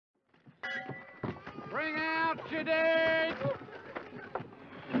Bring out your dead!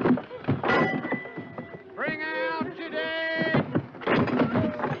 Bring out your dead!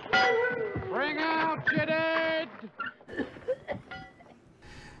 Bring out your dead!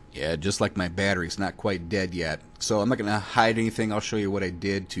 Yeah, just like my battery's not quite dead yet. So I'm not going to hide anything. I'll show you what I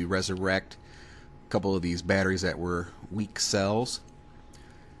did to resurrect a couple of these batteries that were weak cells.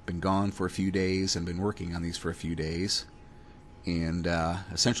 Been gone for a few days and been working on these for a few days. And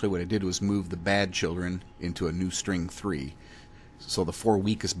essentially what I did was move the bad children into a new string 3. So the 4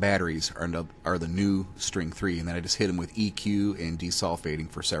 weakest batteries are the new string 3, and then I just hit them with EQ and desulfating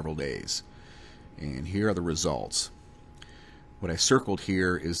for several days. And here are the results. What I circled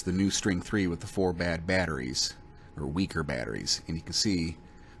here is the new string 3 with the 4 bad batteries, or weaker batteries, and you can see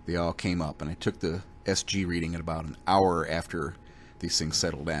they all came up, and I took the SG reading at about an hour after these things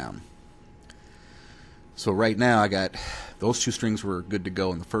settled down. So right now I got those 2 strings were good to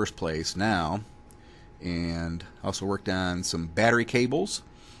go in the first place now, and also worked on some battery cables.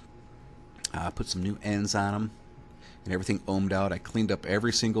 Put some new ends on them and everything ohmed out. I cleaned up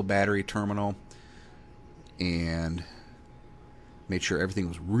every single battery terminal and made sure everything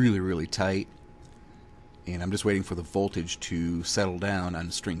was really tight, and I'm just waiting for the voltage to settle down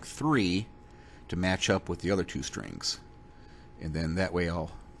on string 3 to match up with the other 2 strings, and then that way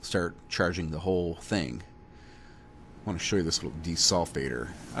I'll start charging the whole thing. I want to show you this little desulfator.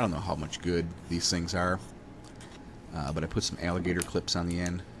 I don't know how much good these things are, but I put some alligator clips on the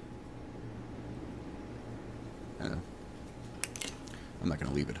end. I'm not going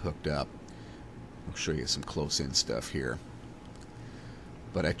to leave it hooked up. I'll show you some close-in stuff here.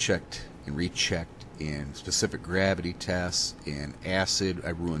 But I checked and rechecked in specific gravity tests, in acid. I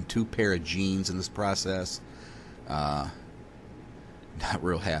ruined 2 pair of jeans in this process. Not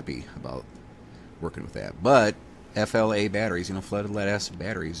real happy about working with that. But FLA batteries, you know, flooded lead acid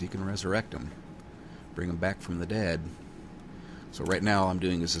batteries, you can resurrect them. Bring them back from the dead. So right now all I'm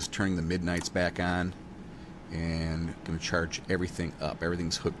doing is just turning the midnights back on and going to charge everything up.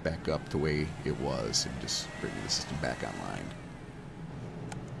 Everything's hooked back up the way it was and just bringing the system back online.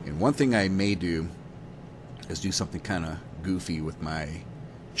 And one thing I may do is do something kind of goofy with my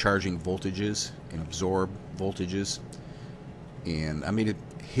charging voltages and absorb voltages. And I made it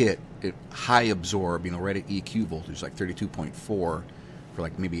hit at high absorb, you know, right at EQ voltage, like 32.4 for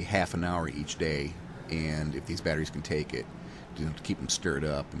like maybe half an hour each day. And if these batteries can take it, you know, to keep them stirred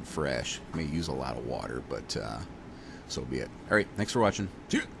up and fresh. May use a lot of water, but so be it. All right, thanks for watching.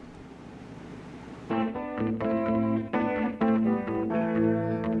 See ya.